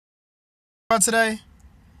About today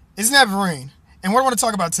is Neverine. And what I want to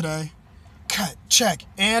talk about today, cut, check,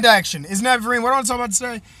 and action, is Neverine. What I want to talk about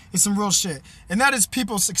today is some real shit. And that is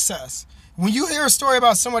people's success. When you hear a story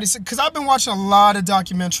about somebody, because I've been watching a lot of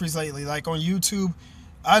documentaries lately, like on YouTube.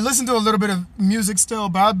 I listen to a little bit of music still,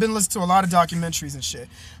 but I've been listening to a lot of documentaries and shit.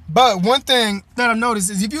 But one thing that I've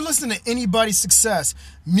noticed is if you listen to anybody's success,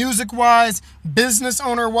 music-wise, business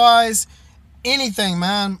owner-wise, anything,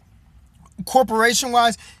 man,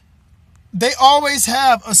 corporation-wise, they always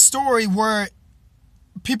have a story where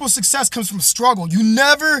people's success comes from struggle. You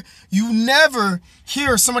never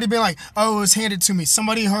hear somebody being like, oh, it was handed to me.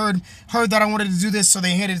 Somebody heard that I wanted to do this, so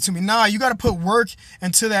they handed it to me. Nah, you got to put work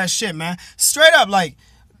into that shit, man. Straight up, like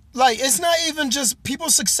it's not even just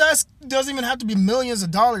people's success doesn't even have to be millions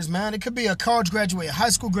of dollars, man. It could be a college graduate, a high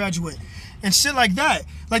school graduate, and shit like that.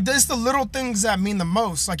 Like, there's the little things that mean the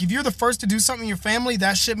most. Like, if you're the first to do something in your family,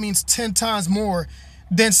 that shit means 10 times more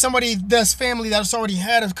than somebody that's family that's already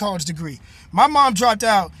had a college degree. My mom dropped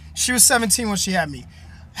out. She was 17 when she had me.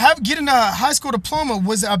 Getting a high school diploma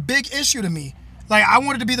was a big issue to me. Like, I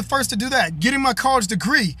wanted to be the first to do that. Getting my college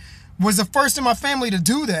degree was the first in my family to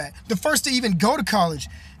do that. The first to even go to college.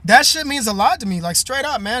 That shit means a lot to me, like, straight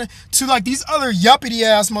up, man. To, like, these other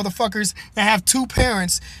yuppity-ass motherfuckers that have two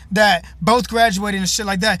parents that both graduated and shit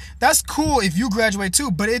like that. That's cool if you graduate too,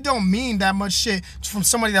 but it don't mean that much shit from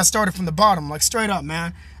somebody that started from the bottom, like, straight up,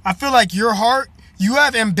 man. I feel like your heart, you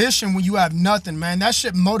have ambition when you have nothing, man. That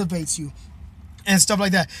shit motivates you and stuff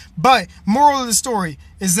like that. But moral of the story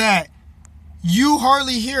is that you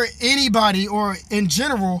hardly hear anybody or in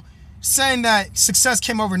general saying that success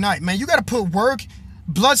came overnight, man. You got to put work,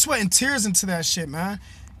 blood, sweat, and tears into that shit, man.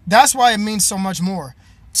 That's why it means so much more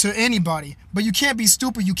to anybody. But you can't be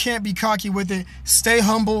stupid. You can't be cocky with it. Stay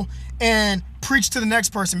humble and preach to the next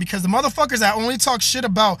person, because the motherfuckers that only talk shit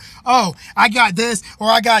about, oh, I got this or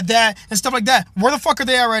I got that and stuff like that, where the fuck are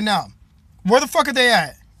they at right now? Where the fuck are they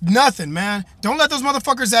at? Nothing, man. Don't let those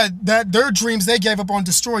motherfuckers that their dreams they gave up on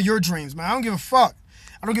destroy your dreams, man. I don't give a fuck.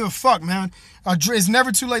 I don't give a fuck, man. It's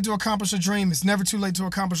never too late to accomplish a dream. It's never too late to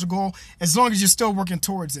accomplish a goal, as long as you're still working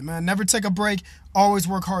towards it, man. Never take a break. Always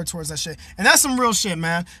work hard towards that shit. And that's some real shit,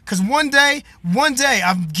 man. Because one day,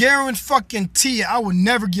 I'm guarantee I will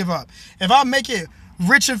never give up. If I make it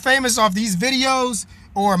rich and famous off these videos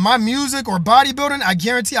or my music or bodybuilding, I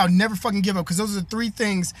guarantee I'll never fucking give up, because those are the three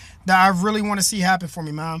things that I really want to see happen for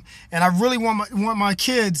me, man. And I really want my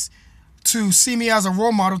kids to see me as a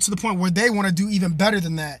role model to the point where they want to do even better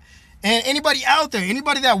than that. And anybody out there,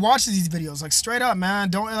 anybody that watches these videos, like, straight up, man,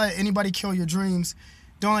 don't let anybody kill your dreams.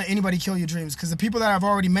 Don't let anybody kill your dreams, because the people that have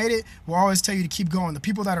already made it will always tell you to keep going. The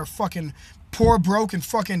people that are fucking poor, broke, and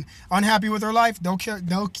fucking unhappy with their life, they'll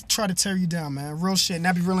try to tear you down, man. Real shit. And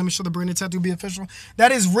that be real. Let me show the branded tattoo be official.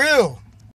 That is real.